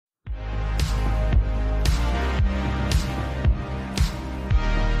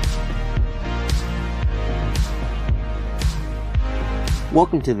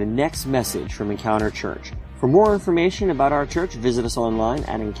Welcome to the next message from Encounter Church. For more information about our church, visit us online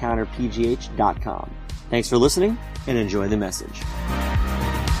at encounterpgh.com. Thanks for listening and enjoy the message.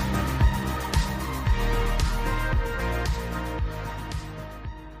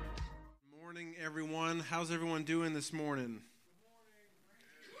 Good morning, everyone. How's everyone doing this morning?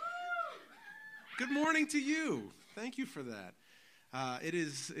 Good morning to you. Thank you for that. It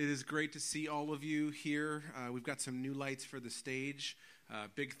is great to see all of you here. We've got some new lights for the stage.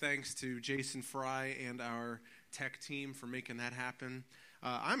 Big thanks to Jason Fry and our tech team for making that happen.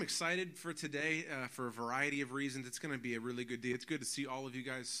 I'm excited for today for a variety of reasons. It's going to be a really good day. It's good to see all of you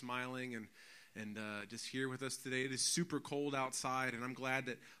guys smiling and just here with us today. It is super cold outside, and I'm glad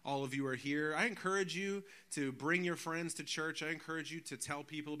that all of you are here. I encourage you to bring your friends to church. I encourage you to tell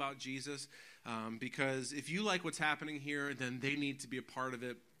people about Jesus, because if you like what's happening here, then they need to be a part of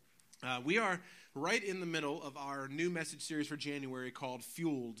it. We are right in the middle of our new message series for January called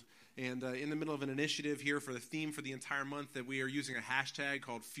Fueled, and in the middle of an initiative here for the theme for the entire month that we are using a hashtag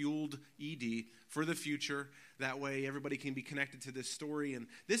called FueledED for the future. That way everybody can be connected to this story. And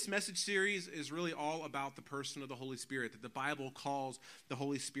this message series is really all about the person of the Holy Spirit, that the Bible calls the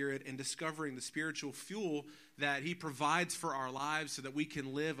Holy Spirit, and discovering the spiritual fuel that he provides for our lives so that we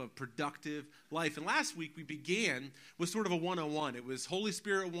can live a productive life. And last week we began with sort of a 101. It was Holy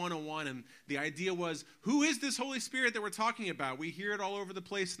Spirit 101, and the idea was, who is this Holy Spirit that we're talking about? We hear it all over the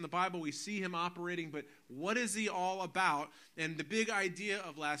place in the Bible. We see him operating, but what is he all about? And the big idea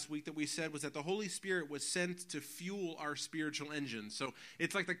of last week that we said was that the Holy Spirit was sent to fuel our spiritual engine. So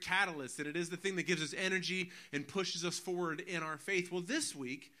it's like the catalyst, and it is the thing that gives us energy and pushes us forward in our faith. Well, this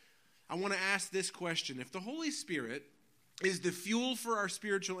week, I want to ask this question. If the Holy Spirit is the fuel for our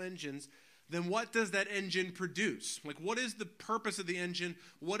spiritual engines, then what does that engine produce? Like, what is the purpose of the engine?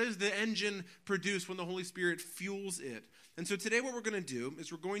 What does the engine produce when the Holy Spirit fuels it? And so today what we're going to do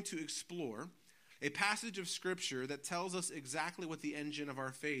is we're going to explore a passage of Scripture that tells us exactly what the engine of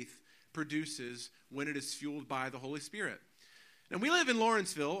our faith produces when it is fueled by the Holy Spirit. And we live in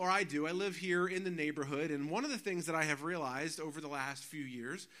Lawrenceville, or I do. I live here in the neighborhood, and one of the things that I have realized over the last few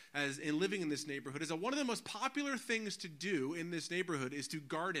years as in living in this neighborhood is that one of the most popular things to do in this neighborhood is to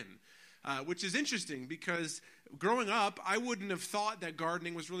garden, which is interesting because growing up, I wouldn't have thought that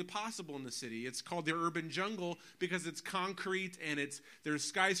gardening was really possible in the city. It's called the urban jungle because it's concrete and there's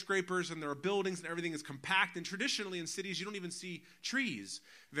skyscrapers and there are buildings and everything is compact. And traditionally in cities, you don't even see trees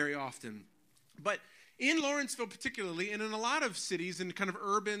very often. But in Lawrenceville particularly, and in a lot of cities and kind of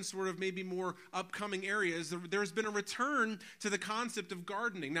urban, sort of maybe more upcoming areas, there's been a return to the concept of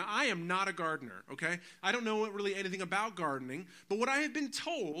gardening. Now, I am not a gardener, okay? I don't know really anything about gardening, but what I have been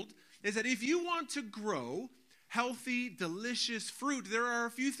told is that if you want to grow healthy, delicious fruit, there are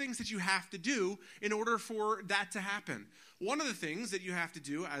a few things that you have to do in order for that to happen. One of the things that you have to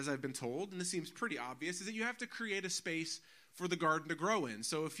do, as I've been told, and this seems pretty obvious, is that you have to create a space for the garden to grow in.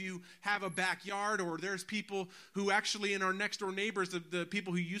 So if you have a backyard, or there's people who actually in our next door neighbors, the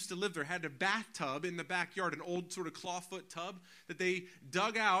people who used to live there had a bathtub in the backyard, an old sort of clawfoot tub that they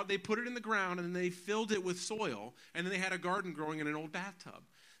dug out, they put it in the ground, and then they filled it with soil, and then they had a garden growing in an old bathtub.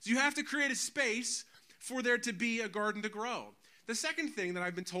 So you have to create a space for there to be a garden to grow. The second thing that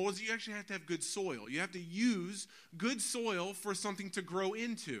I've been told is you actually have to have good soil. You have to use good soil for something to grow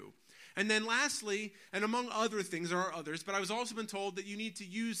into. And then lastly, and among other things, there are others, but I was also been told that you need to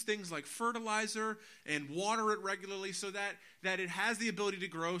use things like fertilizer and water it regularly so that it has the ability to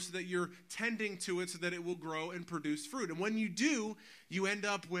grow, so that you're tending to it so that it will grow and produce fruit. And when you do, you end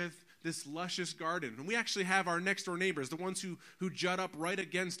up with this luscious garden. And we actually have our next door neighbors, the ones who jut up right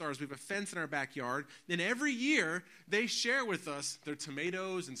against ours. We have a fence in our backyard, and every year they share with us their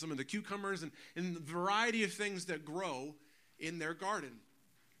tomatoes and some of the cucumbers and the variety of things that grow in their garden.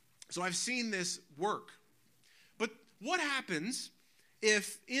 So I've seen this work. But what happens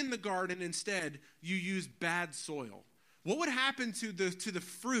if in the garden instead you use bad soil? What would happen to the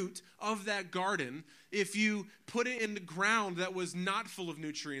fruit of that garden if you put it in the ground that was not full of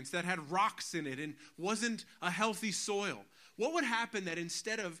nutrients, that had rocks in it and wasn't a healthy soil? What would happen that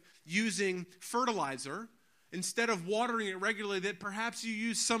instead of using fertilizer, instead of watering it regularly, that perhaps you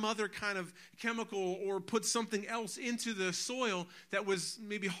use some other kind of chemical or put something else into the soil that was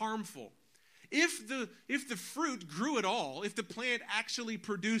maybe harmful? If the fruit grew at all, if the plant actually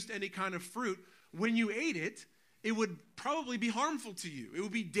produced any kind of fruit, when you ate it, it would probably be harmful to you. It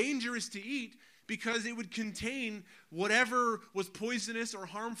would be dangerous to eat because it would contain whatever was poisonous or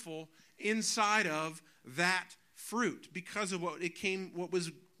harmful inside of that fruit because of what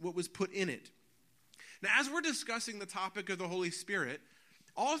was put in it. Now, as we're discussing the topic of the Holy Spirit,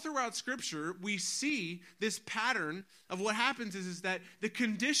 all throughout Scripture, we see this pattern of what happens is that the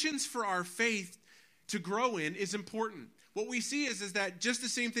conditions for our faith to grow in is important. What we see is that just the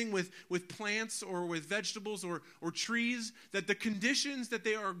same thing with plants or with vegetables or trees, that the conditions that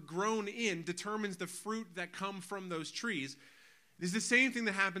they are grown in determines the fruit that come from those trees. It's the same thing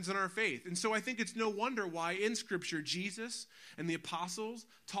that happens in our faith. And so I think it's no wonder why in Scripture, Jesus and the apostles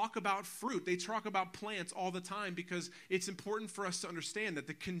talk about fruit. They talk about plants all the time because it's important for us to understand that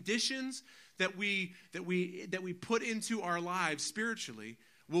the conditions that we put into our lives spiritually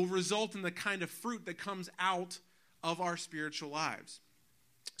will result in the kind of fruit that comes out of our spiritual lives.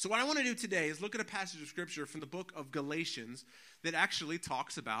 So what I want to do today is look at a passage of Scripture from the book of Galatians that actually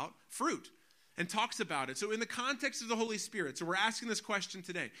talks about fruit. And talks about it. So in the context of the Holy Spirit, so we're asking this question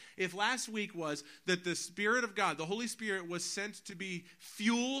today. If last week was that the Spirit of God, the Holy Spirit, was sent to be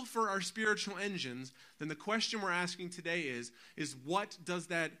fuel for our spiritual engines, then the question we're asking today is what does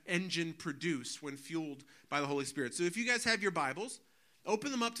that engine produce when fueled by the Holy Spirit? So if you guys have your Bibles,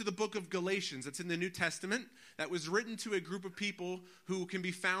 open them up to the book of Galatians. That's in the New Testament. That was written to a group of people who can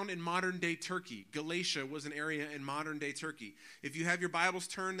be found in modern-day Turkey. Galatia was an area in modern-day Turkey. If you have your Bibles,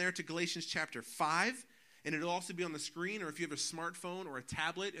 turn there to Galatians chapter 5, and it'll also be on the screen, or if you have a smartphone or a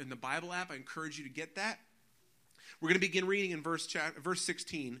tablet in the Bible app, I encourage you to get that. We're going to begin reading in verse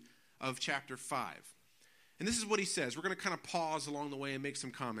 16 of chapter 5. And this is what he says. We're going to kind of pause along the way and make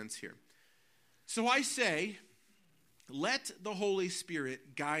some comments here. So I say, let the Holy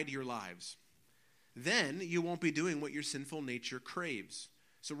Spirit guide your lives. Then you won't be doing what your sinful nature craves.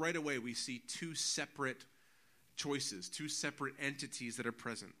 So right away we see two separate choices, two separate entities that are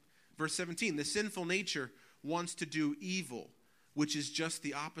present. Verse 17, the sinful nature wants to do evil, which is just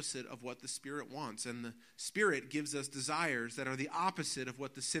the opposite of what the Spirit wants. And the Spirit gives us desires that are the opposite of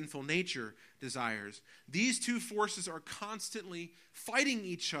what the sinful nature desires. These two forces are constantly fighting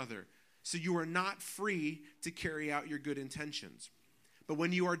each other, so you are not free to carry out your good intentions. But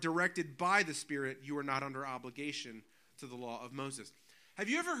when you are directed by the Spirit, you are not under obligation to the law of Moses. Have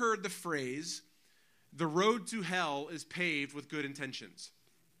you ever heard the phrase, the road to hell is paved with good intentions?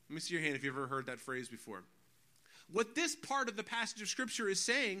 Let me see your hand if you've ever heard that phrase before. What this part of the passage of Scripture is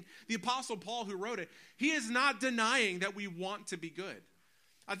saying, the Apostle Paul who wrote it, he is not denying that we want to be good.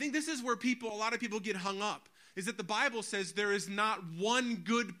 I think this is where a lot of people get hung up, is that the Bible says there is not one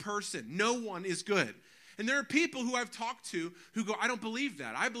good person. No one is good. And there are people who I've talked to who go, I don't believe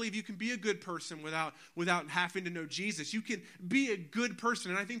that. I believe you can be a good person without having to know Jesus. You can be a good person.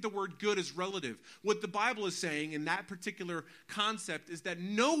 And I think the word good is relative. What the Bible is saying in that particular concept is that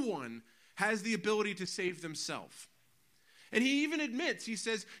no one has the ability to save themselves. And he even admits, he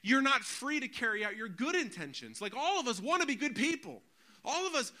says, you're not free to carry out your good intentions. Like all of us want to be good people. All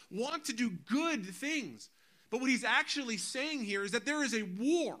of us want to do good things. But what he's actually saying here is that there is a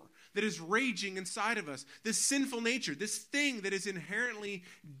war that is raging inside of us. This sinful nature, this thing that is inherently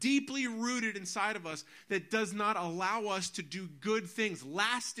deeply rooted inside of us that does not allow us to do good things,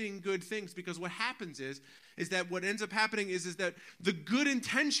 lasting good things. Because what happens is that what ends up happening is that the good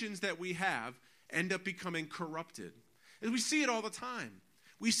intentions that we have end up becoming corrupted. And we see it all the time.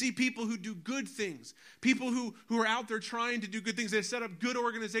 We see people who do good things, people who are out there trying to do good things. They set up good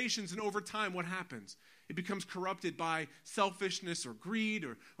organizations, and over time, what happens? It becomes corrupted by selfishness or greed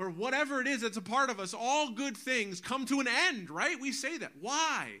or whatever it is that's a part of us. All good things come to an end, right? We say that.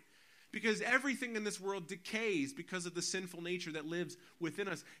 Why? Because everything in this world decays because of the sinful nature that lives within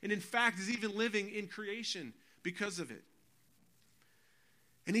us. And in fact, is even living in creation because of it.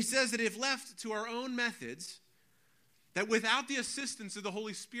 And he says that if left to our own methods, that without the assistance of the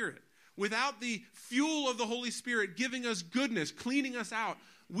Holy Spirit, without the fuel of the Holy Spirit giving us goodness, cleaning us out,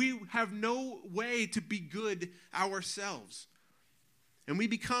 we have no way to be good ourselves. And we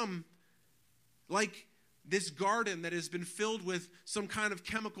become like this garden that has been filled with some kind of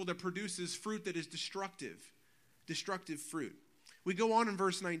chemical that produces fruit that is destructive fruit. We go on in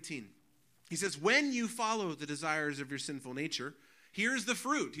verse 19. He says, when you follow the desires of your sinful nature, here's the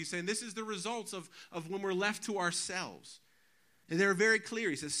fruit. He's saying this is the results of when we're left to ourselves. And they're very clear.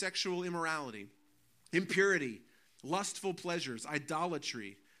 He says sexual immorality, impurity, lustful pleasures,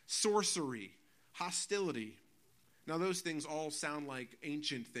 idolatry, sorcery, hostility. Now those things all sound like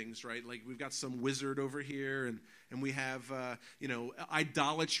ancient things, right? Like we've got some wizard over here and we have,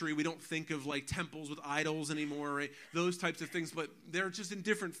 idolatry. We don't think of like temples with idols anymore, right? Those types of things, but they're just in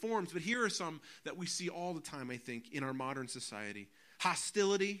different forms. But here are some that we see all the time, I think, in our modern society.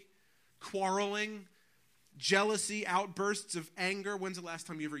 Hostility, quarreling, jealousy, outbursts of anger. When's the last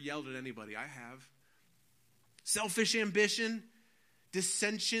time you ever yelled at anybody? I have. Selfish ambition,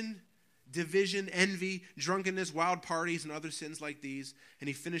 dissension, division, envy, drunkenness, wild parties, and other sins like these. And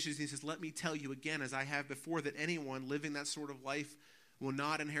he finishes, he says, let me tell you again, as I have before, that anyone living that sort of life will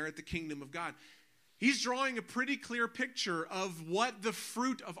not inherit the kingdom of God. He's drawing a pretty clear picture of what the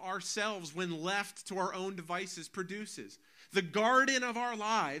fruit of ourselves, when left to our own devices, produces. The garden of our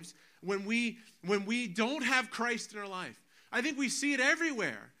lives, when we don't have Christ in our life. I think we see it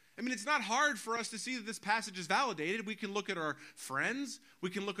everywhere. I mean, it's not hard for us to see that this passage is validated. We can look at our friends. We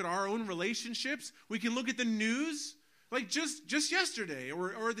can look at our own relationships. We can look at the news. Like just yesterday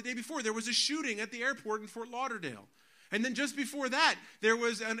or the day before, there was a shooting at the airport in Fort Lauderdale. And then just before that, there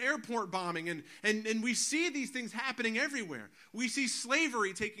was an airport bombing. And we see these things happening everywhere. We see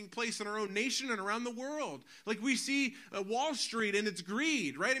slavery taking place in our own nation and around the world. Like we see Wall Street and its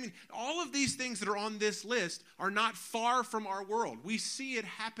greed, right? I mean, all of these things that are on this list are not far from our world. We see it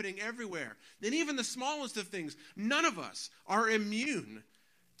happening everywhere. And even the smallest of things, none of us are immune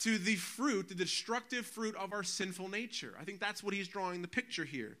to the fruit, the destructive fruit of our sinful nature. I think that's what he's drawing the picture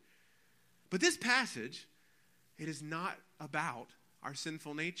here. But this passage, it is not about our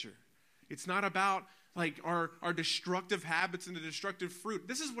sinful nature. It's not about like our destructive habits and the destructive fruit.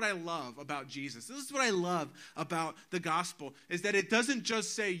 This is what I love about Jesus. This is what I love about the gospel, is that it doesn't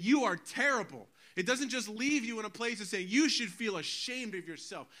just say you are terrible. It doesn't just leave you in a place of saying you should feel ashamed of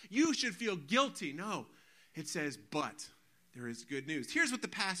yourself. You should feel guilty. No, it says, but there is good news. Here's what the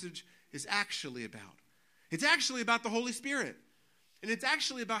passage is actually about. It's actually about the Holy Spirit. And it's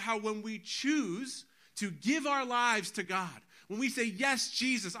actually about how when we choose to give our lives to God, when we say, yes,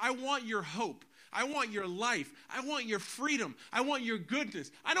 Jesus, I want your hope. I want your life. I want your freedom. I want your goodness.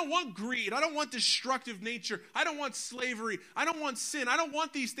 I don't want greed. I don't want destructive nature. I don't want slavery. I don't want sin. I don't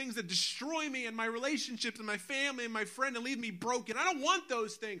want these things that destroy me and my relationships and my family and my friend and leave me broken. I don't want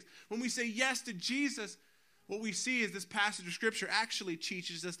those things. When we say yes to Jesus, what we see is this passage of Scripture actually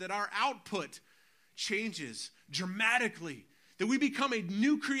teaches us that our output changes dramatically. That we become a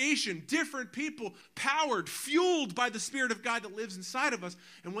new creation, different people, powered, fueled by the Spirit of God that lives inside of us.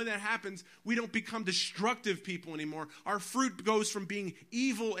 And when that happens, we don't become destructive people anymore. Our fruit goes from being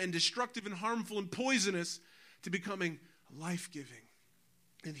evil and destructive and harmful and poisonous to becoming life-giving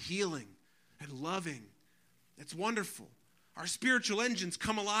and healing and loving. That's wonderful. Our spiritual engines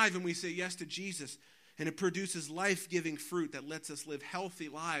come alive when we say yes to Jesus, and it produces life-giving fruit that lets us live healthy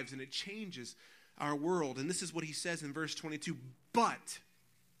lives, and it changes our world. And this is what he says in verse 22. But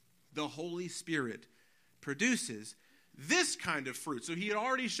the Holy Spirit produces this kind of fruit. So he had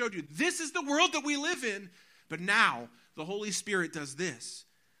already showed you this is the world that we live in. But now the Holy Spirit does this.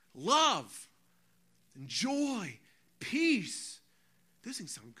 Love and joy, peace. Those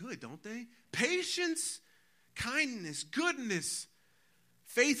things sound good, don't they? Patience, kindness, goodness,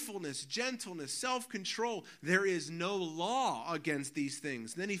 faithfulness, gentleness, self-control. There is no law against these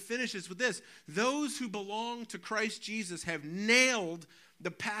things. And then he finishes with this. Those who belong to Christ Jesus have nailed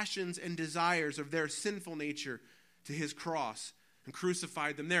the passions and desires of their sinful nature to his cross and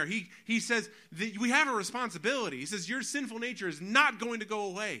crucified them there. He says that we have a responsibility. He says your sinful nature is not going to go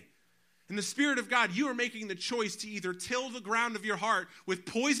away. In the Spirit of God, you are making the choice to either till the ground of your heart with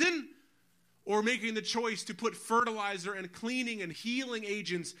poison or making the choice to put fertilizer and cleaning and healing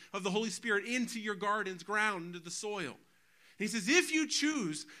agents of the Holy Spirit into your garden's ground, into the soil. He says, if you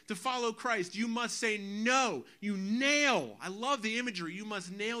choose to follow Christ, you must say no. You nail. I love the imagery. You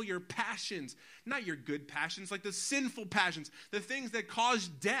must nail your passions, not your good passions, like the sinful passions, the things that cause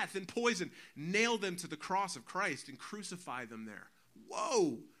death and poison. Nail them to the cross of Christ and crucify them there.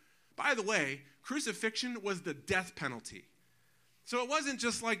 Whoa. By the way, crucifixion was the death penalty. So it wasn't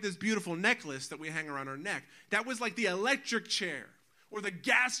just like this beautiful necklace that we hang around our neck. That was like the electric chair or the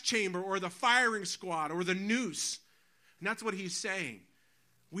gas chamber or the firing squad or the noose. And that's what he's saying.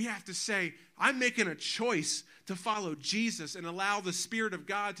 We have to say, I'm making a choice to follow Jesus and allow the Spirit of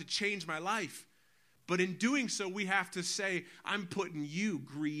God to change my life. But in doing so, we have to say, I'm putting you,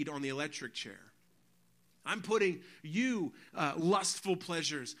 greed, on the electric chair. I'm putting you, lustful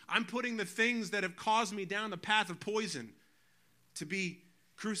pleasures. I'm putting the things that have caused me down the path of poison to be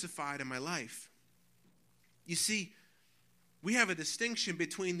crucified in my life. You see, we have a distinction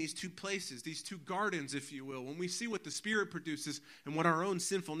between these two places, these two gardens, if you will. When we see what the Spirit produces and what our own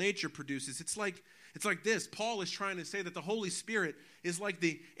sinful nature produces, it's like this. Paul is trying to say that the Holy Spirit is like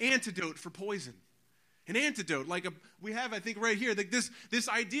the antidote for poison. An antidote, we have, I think, right here, like this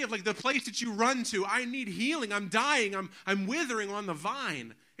idea of like the place that you run to. I need healing. I'm dying. I'm withering on the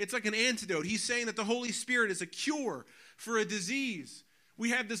vine. It's like an antidote. He's saying that the Holy Spirit is a cure for a disease.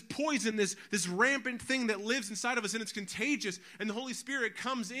 We have this poison, this rampant thing that lives inside of us, and it's contagious, and the Holy Spirit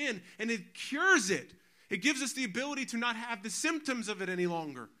comes in, and it cures it. It gives us the ability to not have the symptoms of it any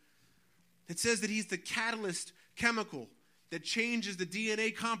longer. It says that he's the catalyst chemical that changes the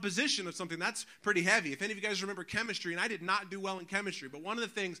DNA composition of something. That's pretty heavy. If any of you guys remember chemistry, and I did not do well in chemistry, but one of the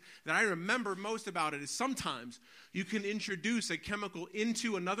things that I remember most about it is sometimes you can introduce a chemical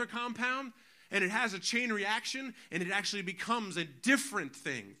into another compound, and it has a chain reaction, and it actually becomes a different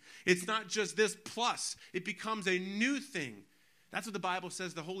thing. It's not just this plus. It becomes a new thing. That's what the Bible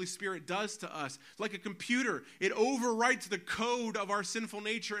says the Holy Spirit does to us. Like a computer, it overwrites the code of our sinful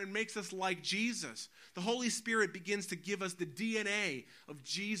nature and makes us like Jesus. The Holy Spirit begins to give us the DNA of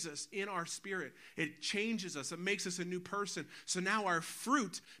Jesus in our spirit. It changes us. It makes us a new person. So now our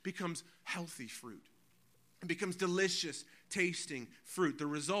fruit becomes healthy fruit. It becomes delicious, tasting fruit. The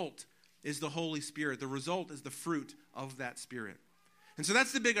result is the Holy Spirit. The result is the fruit of that Spirit. And so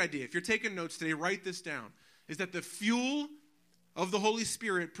that's the big idea. If you're taking notes today, write this down. Is that the fuel of the Holy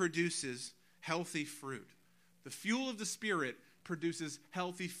Spirit produces healthy fruit. The fuel of the Spirit produces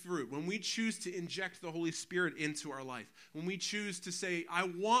healthy fruit. When we choose to inject the Holy Spirit into our life, when we choose to say, I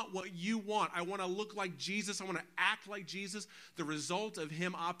want what you want, I want to look like Jesus, I want to act like Jesus, the result of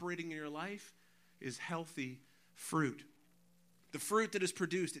him operating in your life is healthy fruit. The fruit that is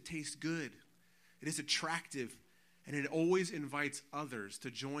produced, it tastes good, it is attractive, and it always invites others to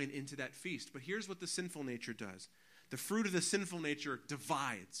join into that feast. But here's what the sinful nature does. The fruit of the sinful nature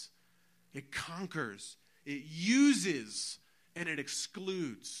divides, it conquers, it uses, and it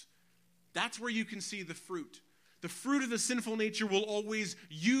excludes. That's where you can see the fruit. The fruit of the sinful nature will always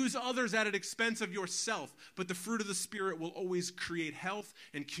use others at an expense of yourself, but the fruit of the Spirit will always create health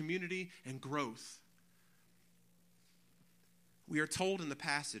and community and growth. We are told in the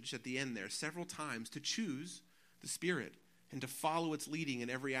passage at the end there several times to choose the Spirit and to follow its leading in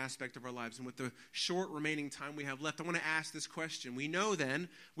every aspect of our lives. And with the short remaining time we have left, I want to ask this question. We know then,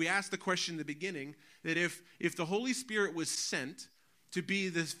 we asked the question in the beginning, that if the Holy Spirit was sent to be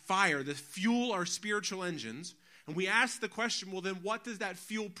this fire, this fuel our spiritual engines, and we asked the question, well then what does that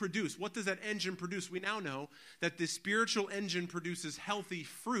fuel produce? What does that engine produce? We now know that the spiritual engine produces healthy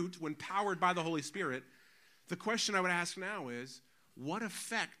fruit when powered by the Holy Spirit. The question I would ask now is, what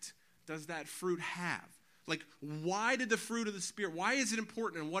effect does that fruit have? Like, why did the fruit of the Spirit, why is it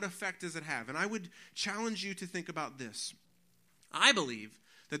important and what effect does it have? And I would challenge you to think about this. I believe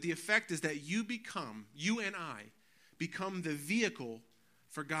that the effect is that you and I become the vehicle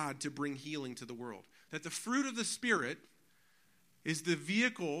for God to bring healing to the world. That the fruit of the Spirit is the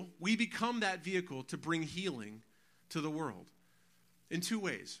vehicle, we become that vehicle to bring healing to the world in two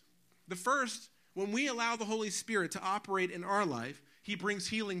ways. The first, when we allow the Holy Spirit to operate in our life, he brings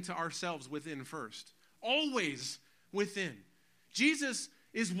healing to ourselves within first. Always within. Jesus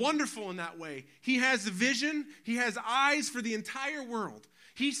is wonderful in that way. He has a vision. He has eyes for the entire world.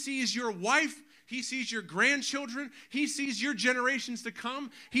 He sees your wife. He sees your grandchildren. He sees your generations to come.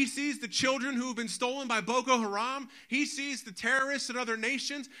 He sees the children who have been stolen by Boko Haram. He sees the terrorists in other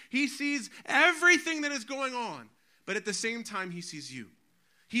nations. He sees everything that is going on. But at the same time, he sees you.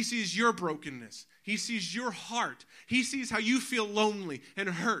 He sees your brokenness. He sees your heart. He sees how you feel lonely and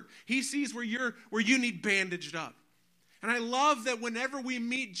hurt. He sees where you need bandaged up. And I love that whenever we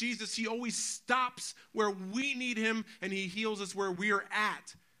meet Jesus, he always stops where we need him and he heals us where we are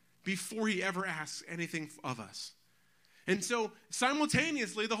at before he ever asks anything of us. And so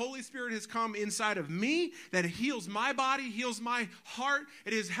simultaneously, the Holy Spirit has come inside of me that heals my body, heals my heart.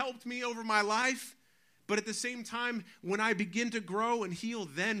 It has helped me over my life. But at the same time, when I begin to grow and heal,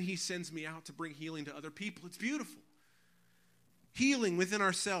 then he sends me out to bring healing to other people. It's beautiful. Healing within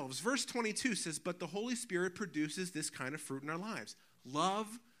ourselves. Verse 22 says, but the Holy Spirit produces this kind of fruit in our lives. Love,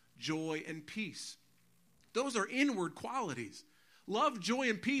 joy, and peace. Those are inward qualities. Love, joy,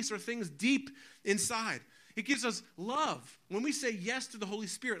 and peace are things deep inside. It gives us love. When we say yes to the Holy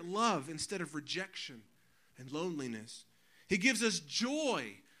Spirit, love instead of rejection and loneliness. He gives us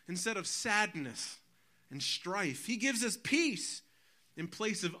joy instead of sadness and strife. He gives us peace in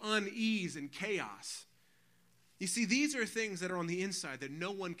place of unease and chaos. You see, these are things that are on the inside that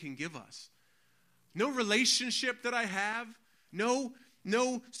no one can give us. No relationship that I have, no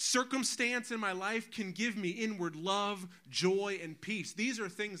circumstance in my life can give me inward love, joy, and peace. These are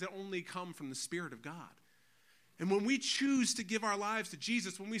things that only come from the Spirit of God. And when we choose to give our lives to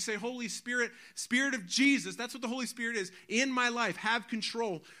Jesus, when we say, Holy Spirit, Spirit of Jesus, that's what the Holy Spirit is in my life. Have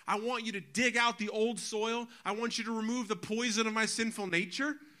control. I want you to dig out the old soil. I want you to remove the poison of my sinful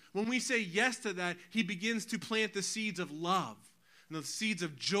nature. When we say yes to that, he begins to plant the seeds of love and the seeds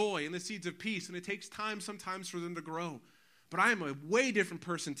of joy and the seeds of peace. And it takes time sometimes for them to grow. But I am a way different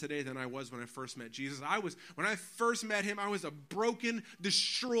person today than I was when I first met Jesus. When I first met him, I was a broken,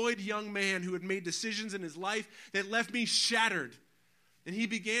 destroyed young man who had made decisions in his life that left me shattered. And he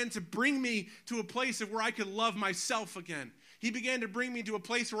began to bring me to a place of where I could love myself again. He began to bring me to a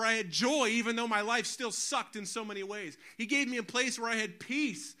place where I had joy, even though my life still sucked in so many ways. He gave me a place where I had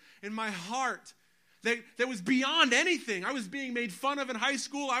peace in my heart that was beyond anything. I was being made fun of in high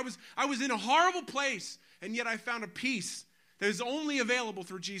school. I was in a horrible place, and yet I found a peace that is only available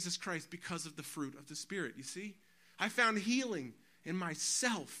through Jesus Christ because of the fruit of the Spirit, you see? I found healing in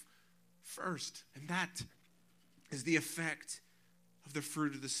myself first, and that is the effect of the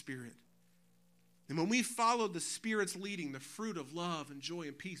fruit of the Spirit. And when we follow the Spirit's leading, the fruit of love and joy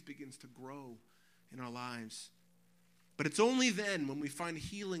and peace begins to grow in our lives. But it's only then, when we find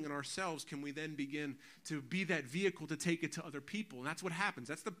healing in ourselves, can we then begin to be that vehicle to take it to other people. And that's what happens.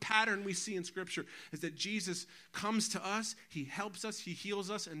 That's the pattern we see in Scripture, is that Jesus comes to us, he helps us, he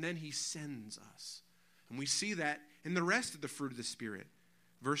heals us, and then he sends us. And we see that in the rest of the fruit of the Spirit.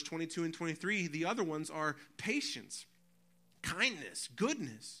 Verse 22 and 23, the other ones are patience, kindness,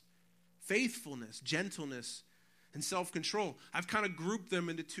 goodness, faithfulness, gentleness, and self-control. I've kind of grouped them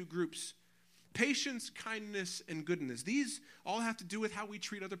into two groups. Patience, kindness, and goodness. These all have to do with how we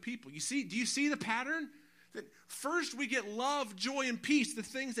treat other people. You see, do you see the pattern? That first we get love, joy, and peace, the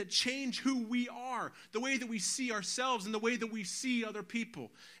things that change who we are, the way that we see ourselves and the way that we see other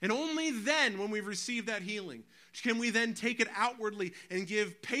people. And only then, when we've received that healing, can we then take it outwardly and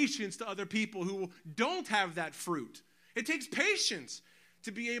give patience to other people who don't have that fruit. It takes patience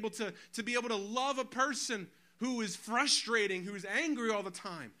to be able to love a person who is frustrating, who is angry all the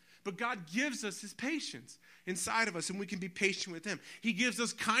time. But God gives us his patience inside of us, and we can be patient with him. He gives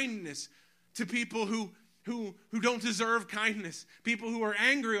us kindness to people who don't deserve kindness, people who are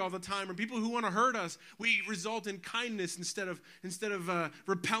angry all the time, or people who want to hurt us. We result in kindness instead of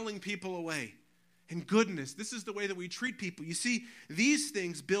repelling people away. And goodness, this is the way that we treat people. You see, these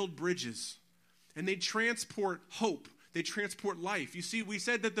things build bridges, and they transport hope. They transport life. You see, we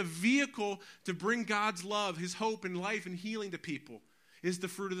said that the vehicle to bring God's love, his hope and life and healing to people is the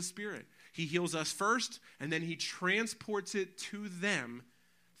fruit of the Spirit. He heals us first, and then he transports it to them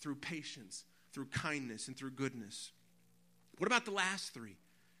through patience, through kindness, and through goodness. What about the last three?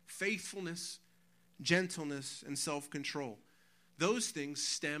 Faithfulness, gentleness, and self-control. Those things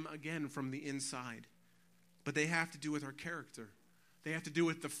stem again from the inside, but they have to do with our character. They have to do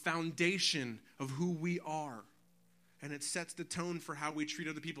with the foundation of who we are, and it sets the tone for how we treat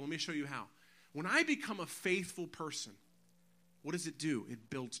other people. Let me show you how. When I become a faithful person, what does it do? It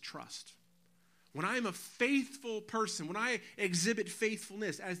builds trust. When I am a faithful person, when I exhibit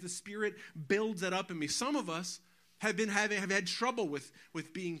faithfulness as the Spirit builds that up in me, some of us have had trouble with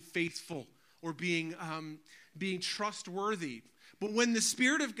being faithful or being trustworthy. But when the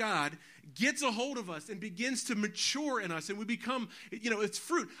Spirit of God gets a hold of us and begins to mature in us and we become, it's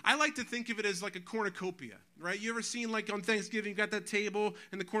fruit. I like to think of it as like a cornucopia, right? You ever seen like on Thanksgiving, you got that table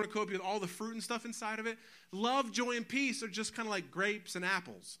and the cornucopia with all the fruit and stuff inside of it? Love, joy, and peace are just kind of like grapes and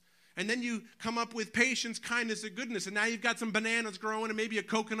apples. And then you come up with patience, kindness, and goodness. And now you've got some bananas growing and maybe a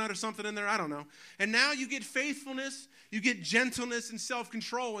coconut or something in there. I don't know. And now you get faithfulness, you get gentleness and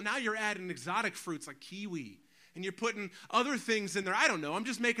self-control. And now you're adding exotic fruits like kiwi. And you're putting other things in there. I don't know. I'm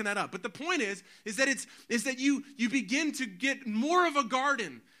just making that up. But the point is that you begin to get more of a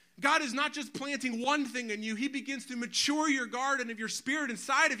garden. God is not just planting one thing in you. He begins to mature your garden of your spirit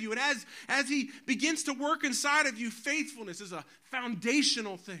inside of you. And as he begins to work inside of you, faithfulness is a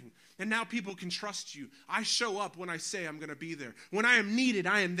foundational thing. And now people can trust you. I show up when I say I'm going to be there. When I am needed,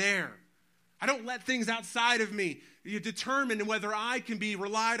 I am there. I don't let things outside of me determine whether I can be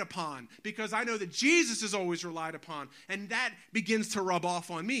relied upon, because I know that Jesus is always relied upon, and that begins to rub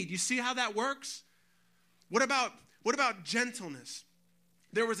off on me. Do you see how that works? What about gentleness?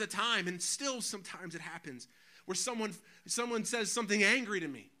 There was a time, and still sometimes it happens, where someone says something angry to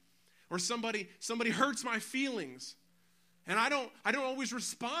me, or somebody hurts my feelings. And I don't always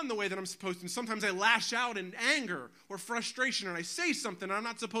respond the way that I'm supposed to. And sometimes I lash out in anger or frustration, and I say something I'm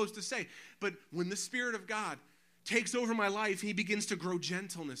not supposed to say. But when the Spirit of God takes over my life, he begins to grow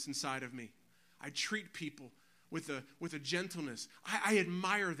gentleness inside of me. I treat people with a gentleness. I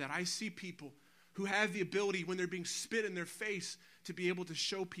admire that. I see people who have the ability, when they're being spit in their face, to be able to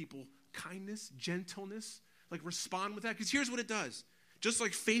show people kindness, gentleness, like respond with that. Because here's what it does. Just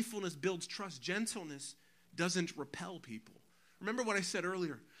like faithfulness builds trust, gentleness doesn't repel people. Remember what I said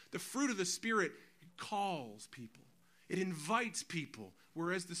earlier. The fruit of the Spirit calls people. It invites people,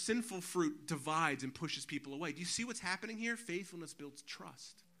 whereas the sinful fruit divides and pushes people away. Do you see what's happening here? Faithfulness builds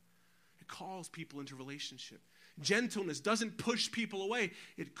trust. It calls people into relationship. Gentleness doesn't push people away.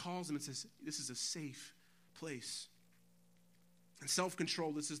 It calls them and says, this is a safe place. And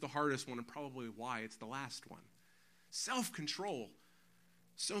self-control, this is the hardest one and probably why it's the last one. Self-control.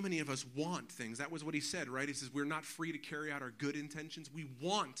 So many of us want things. That was what he said, right? He says we're not free to carry out our good intentions. We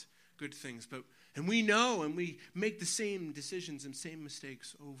want good things, and we know and we make the same decisions and same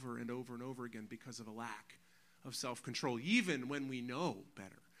mistakes over and over and over again because of a lack of self-control, even when we know better.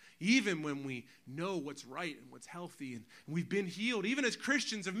 Even when we know what's right and what's healthy and we've been healed, even as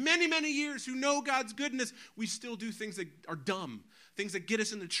Christians of many, many years who know God's goodness, we still do things that are dumb, things that get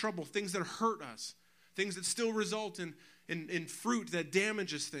us into trouble, things that hurt us, things that still result in fruit that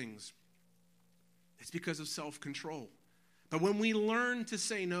damages things. It's because of self-control. But when we learn to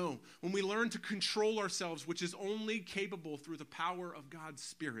say no, when we learn to control ourselves, which is only capable through the power of God's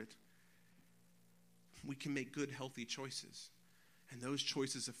Spirit, we can make good, healthy choices. And those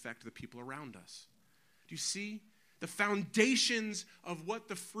choices affect the people around us. Do you see? The foundations of what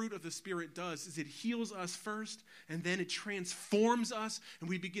the fruit of the Spirit does is it heals us first, and then it transforms us, and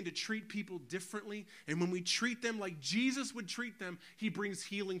we begin to treat people differently. And when we treat them like Jesus would treat them, he brings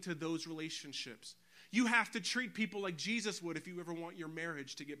healing to those relationships. You have to treat people like Jesus would if you ever want your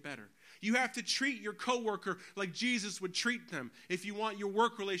marriage to get better. You have to treat your coworker like Jesus would treat them if you want your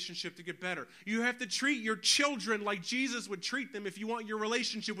work relationship to get better. You have to treat your children like Jesus would treat them if you want your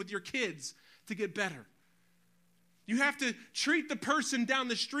relationship with your kids to get better. You have to treat the person down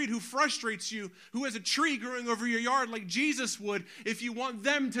the street who frustrates you, who has a tree growing over your yard like Jesus would, if you want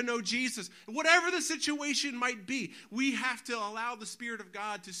them to know Jesus. Whatever the situation might be, we have to allow the Spirit of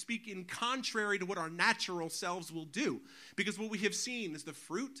God to speak in contrary to what our natural selves will do. Because what we have seen is the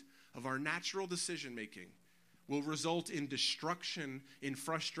fruit of our natural decision-making will result in destruction, in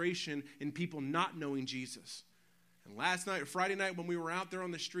frustration, in people not knowing Jesus. And last night, Friday night, when we were out there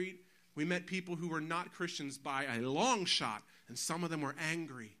on the street, we met people who were not Christians by a long shot, and some of them were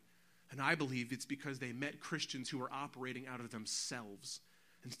angry. And I believe it's because they met Christians who were operating out of themselves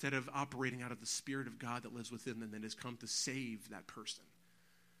instead of operating out of the Spirit of God that lives within them and has come to save that person.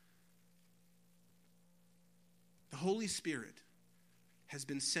 The Holy Spirit has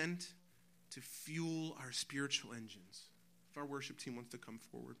been sent to fuel our spiritual engines. If our worship team wants to come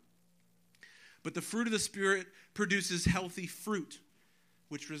forward. But the fruit of the Spirit produces healthy fruit,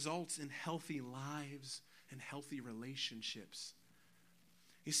 which results in healthy lives and healthy relationships.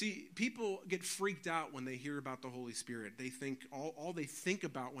 You see, people get freaked out when they hear about the Holy Spirit. They think all they think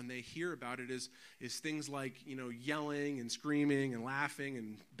about when they hear about it is things like, yelling and screaming and laughing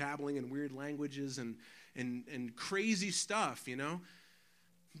and babbling in weird languages and crazy stuff,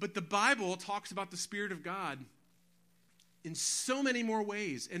 But the Bible talks about the Spirit of God in so many more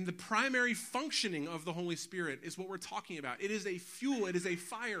ways. And the primary functioning of the Holy Spirit is what we're talking about. It is a fuel. It is a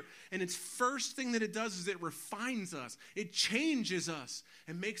fire. And its first thing that it does is it refines us. It changes us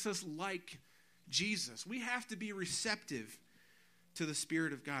and makes us like Jesus. We have to be receptive to the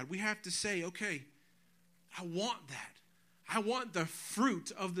Spirit of God. We have to say, okay, I want that. I want the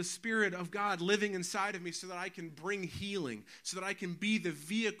fruit of the Spirit of God living inside of me so that I can bring healing, so that I can be the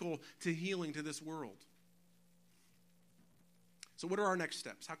vehicle to healing to this world. So what are our next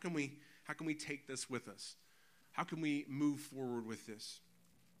steps? How can we take this with us? How can we move forward with this?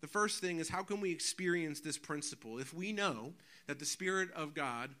 The first thing is, how can we experience this principle? If we know that the Spirit of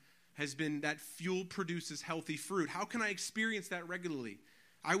God has been, that fuel produces healthy fruit, how can I experience that regularly?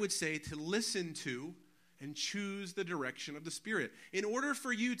 I would say to listen to and choose the direction of the Spirit. In order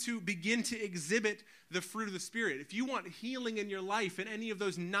for you to begin to exhibit the fruit of the Spirit, if you want healing in your life in any of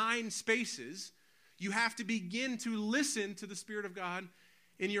those 9 spaces, you have to begin to listen to the Spirit of God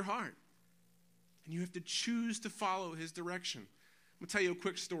in your heart. And you have to choose to follow his direction. I'm going to tell you a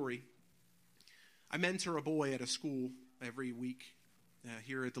quick story. I mentor a boy at a school every week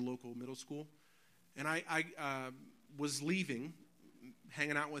here at the local middle school. And I was leaving,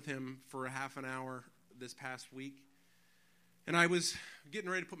 hanging out with him for a half an hour this past week. And I was getting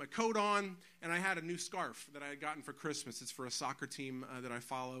ready to put my coat on, and I had a new scarf that I had gotten for Christmas. It's for a soccer team that I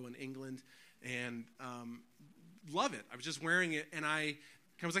follow in England. And love it. I was just wearing it, and I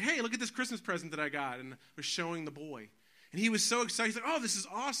was like, hey, look at this Christmas present that I got, and I was showing the boy. And he was so excited. He's like, oh, this is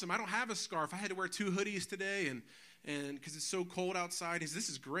awesome. I don't have a scarf. I had to wear 2 hoodies today, and because it's so cold outside. He said, this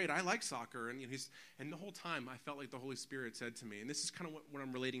is great. I like soccer. And, and the whole time, I felt like the Holy Spirit said to me, and this is kind of what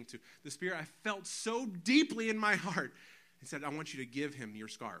I'm relating to. The Spirit, I felt so deeply in my heart. He said, I want you to give him your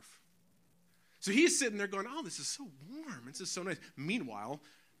scarf. So he's sitting there going, oh, this is so warm. This is so nice. Meanwhile,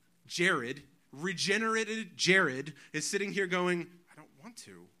 Jared, regenerated Jared, is sitting here going, I don't want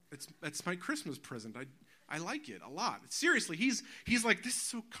to. That's my Christmas present. I like it a lot. Seriously, he's like, this is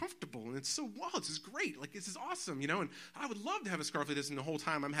so comfortable, and it's so, wow, this is great. Like, this is awesome, and I would love to have a scarf like this, and the whole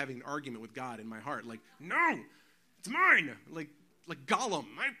time I'm having an argument with God in my heart. Like, no, it's mine. Like Gollum,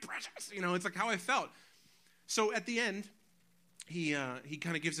 my precious. It's like how I felt. So at the end, he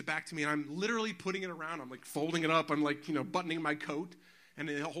kind of gives it back to me, and I'm literally putting it around. I'm like folding it up. I'm like, buttoning my coat. And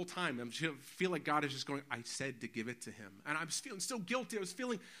the whole time, I feel like God is just going, I said to give it to him. And I was feeling so guilty.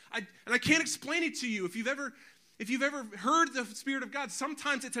 And I can't explain it to you. If you've ever heard the Spirit of God,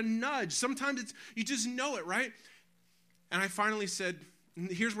 sometimes it's a nudge. Sometimes you just know it, right? And I finally said,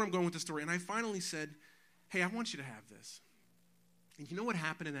 here's where I'm going with the story. And I finally said, hey, I want you to have this. And you know what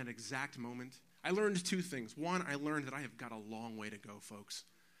happened in that exact moment? I learned two things. One, I learned that I have got a long way to go, folks.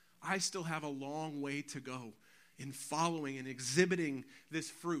 I still have a long way to go in following and exhibiting this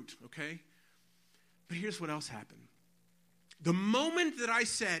fruit, okay? But here's what else happened. The moment that I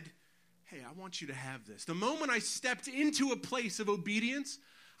said, hey, I want you to have this, the moment I stepped into a place of obedience,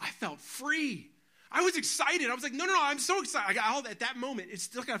 I felt free. I was excited. I was like, no, I'm so excited. At that moment,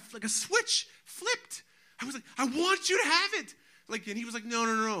 it's like a switch flipped. I was like, I want you to have it. And he was like,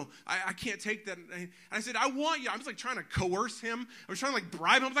 no, I can't take that. And I said, I want you. I was like trying to coerce him. I was trying to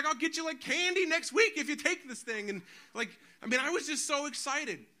bribe him. I was like, I'll get you candy next week if you take this thing. And I was just so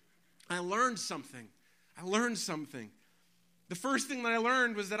excited. I learned something. The first thing that I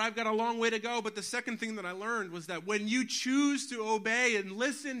learned was that I've got a long way to go. But the second thing that I learned was that when you choose to obey and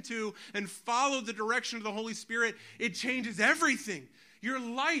listen to and follow the direction of the Holy Spirit, it changes everything. You're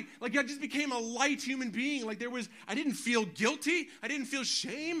light. I just became a light human being. I didn't feel guilty. I didn't feel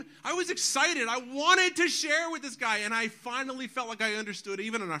shame. I was excited. I wanted to share with this guy. And I finally felt like I understood,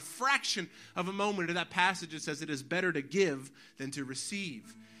 even in a fraction of a moment of that passage, it says it is better to give than to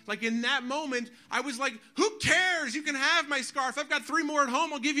receive. In that moment, I was like, who cares? You can have my scarf. I've got 3 more at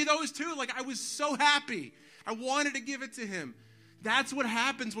home. I'll give you those too. I was so happy. I wanted to give it to him. That's what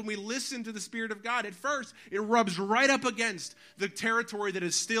happens when we listen to the Spirit of God. At first, it rubs right up against the territory that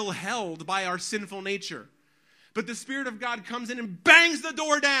is still held by our sinful nature. But the Spirit of God comes in and bangs the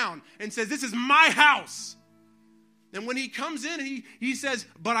door down and says, this is my house. And when he comes in, he says,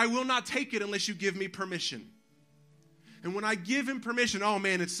 but I will not take it unless you give me permission. And when I give him permission, oh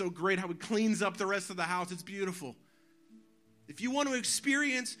man, it's so great how it cleans up the rest of the house. It's beautiful. If you want to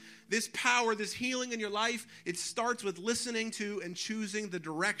experience this power, this healing in your life, it starts with listening to and choosing the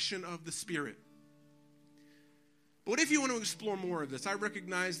direction of the Spirit. But what if you want to explore more of this? I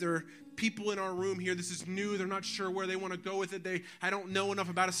recognize there are people in our room here. This is new. They're not sure where they want to go with it. I don't know enough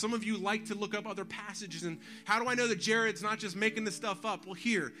about it. Some of you like to look up other passages. And how do I know that Jared's not just making this stuff up? Well,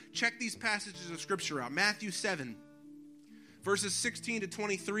 here, check these passages of Scripture out. Matthew 7, verses 16 to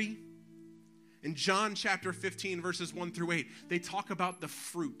 23. In John chapter 15, verses 1 through 8, they talk about the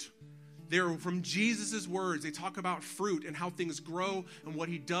fruit. They're from Jesus' words. They talk about fruit and how things grow and what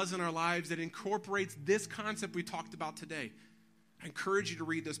he does in our lives that incorporates this concept we talked about today. I encourage you to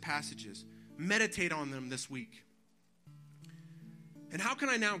read those passages. Meditate on them this week. And how can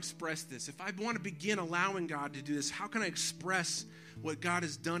I now express this? If I want to begin allowing God to do this, how can I express what God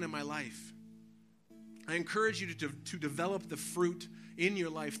has done in my life? I encourage you to develop the fruit in your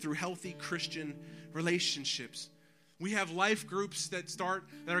life through healthy Christian relationships. We have life groups that are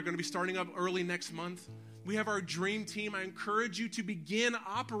going to be starting up early next month. We have our dream team. I encourage you to begin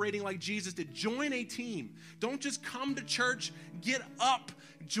operating like Jesus did. Join a team. Don't just come to church. Get up.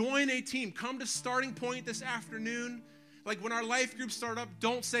 Join a team. Come to Starting Point this afternoon. When our life groups start up,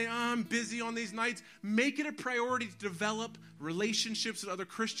 don't say, I'm busy on these nights. Make it a priority to develop relationships with other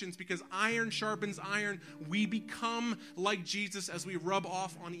Christians because iron sharpens iron. We become like Jesus as we rub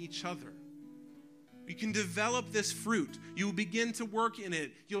off on each other. You can develop this fruit. You will begin to work in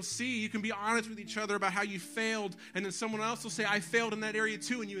it. You'll see, you can be honest with each other about how you failed, and then someone else will say, I failed in that area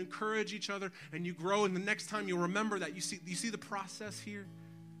too, and you encourage each other, and you grow, and the next time you'll remember that. You see the process here?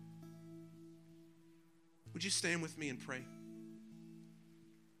 Would you stand with me and pray?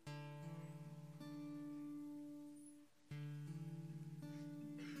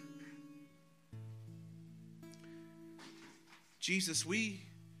 Jesus, we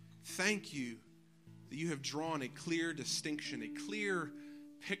thank you that you have drawn a clear distinction, a clear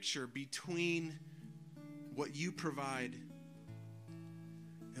picture between what you provide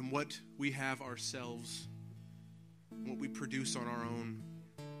and what we have ourselves, what we produce on our own.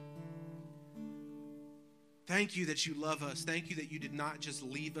 Thank you that you love us. Thank you that you did not just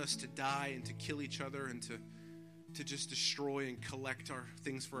leave us to die and to kill each other and to just destroy and collect our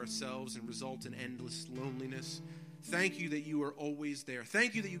things for ourselves and result in endless loneliness. Thank you that you are always there.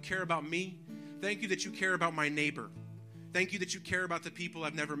 Thank you that you care about me. Thank you that you care about my neighbor. Thank you that you care about the people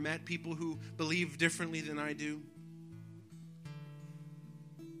I've never met, people who believe differently than I do.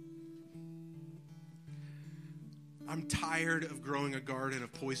 I'm tired of growing a garden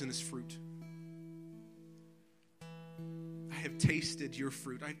of poisonous fruit. I have tasted your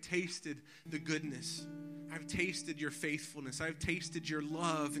fruit. I've tasted the goodness. I've tasted your faithfulness. I've tasted your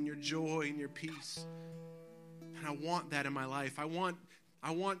love and your joy and your peace. And I want that in my life. I want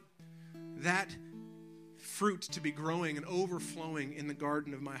that fruit to be growing and overflowing in the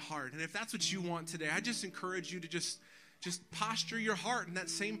garden of my heart. And if that's what you want today, I just encourage you to just posture your heart in that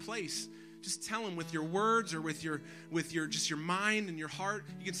same place. Just tell him with your words or with your mind and your heart.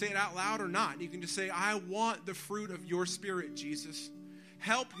 You can say it out loud or not. You can just say, I want the fruit of your Spirit, Jesus.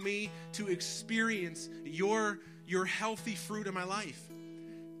 Help me to experience your healthy fruit in my life.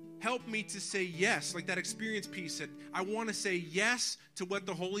 Help me to say yes, like that experience piece said. I want to say yes to what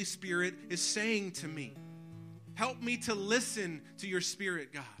the Holy Spirit is saying to me. Help me to listen to your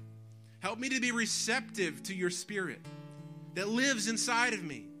Spirit, God. Help me to be receptive to your Spirit that lives inside of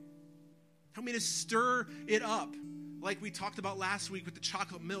me. Help me to stir it up like we talked about last week with the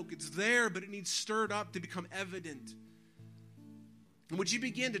chocolate milk. It's there, but it needs stirred up to become evident. And would you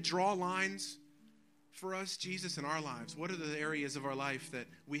begin to draw lines for us, Jesus, in our lives? What are the areas of our life that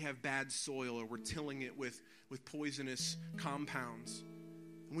we have bad soil or we're tilling it with poisonous compounds?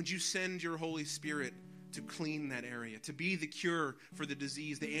 And would you send your Holy Spirit to clean that area, to be the cure for the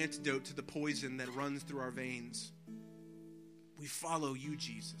disease, the antidote to the poison that runs through our veins? We follow you,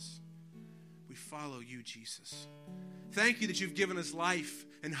 Jesus. We follow you, Jesus. Thank you that you've given us life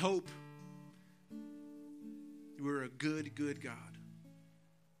and hope. You're a good, good God.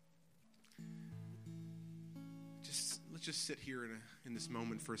 Let's just sit here in this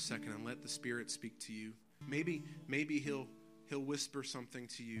moment for a second and let the Spirit speak to you. Maybe he'll whisper something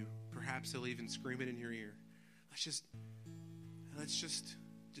to you. Perhaps he'll even scream it in your ear. Let's just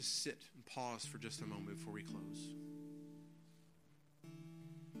sit and pause for just a moment before we close.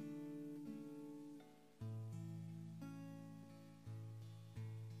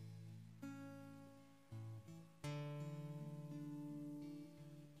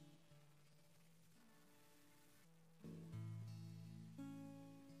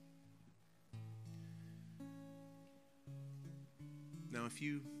 Now, if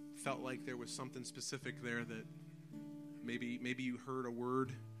you felt like there was something specific there that maybe you heard a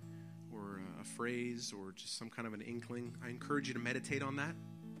word or a phrase or just some kind of an inkling, I encourage you to meditate on that.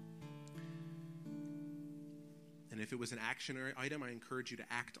 And if it was an action item, I encourage you to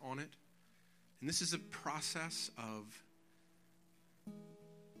act on it. And this is a process of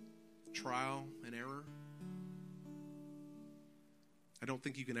trial and error. I don't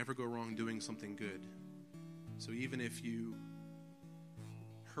think you can ever go wrong doing something good. So even if you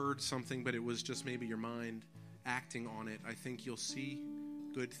heard something, but it was just maybe your mind acting on it, I think you'll see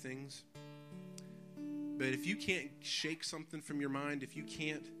good things. But if you can't shake something from your mind, if you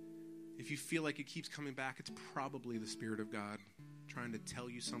feel like it keeps coming back, it's probably the Spirit of God trying to tell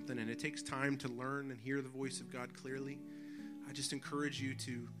you something, and it takes time to learn and hear the voice of God clearly. I just encourage you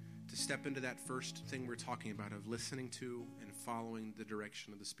to step into that first thing we're talking about of listening to and following the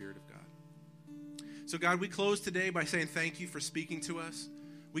direction of the Spirit of God. So God, we close today by saying thank you for speaking to us.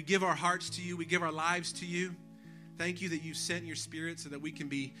 We give our hearts to you. We give our lives to you. Thank you that you sent your Spirit so that we can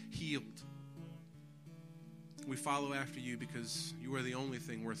be healed. We follow after you because you are the only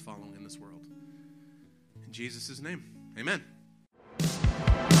thing worth following in this world. In Jesus' name, amen.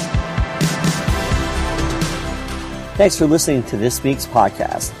 Thanks for listening to this week's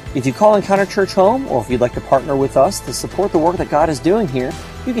podcast. If you call Encounter Church home, or if you'd like to partner with us to support the work that God is doing here,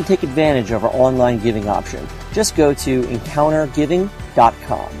 you can take advantage of our online giving option. Just go to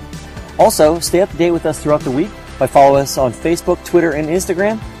encountergiving.com. Also, stay up to date with us throughout the week by following us on Facebook, Twitter, and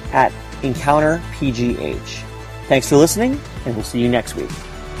Instagram at EncounterPGH. Thanks for listening, and we'll see you next week.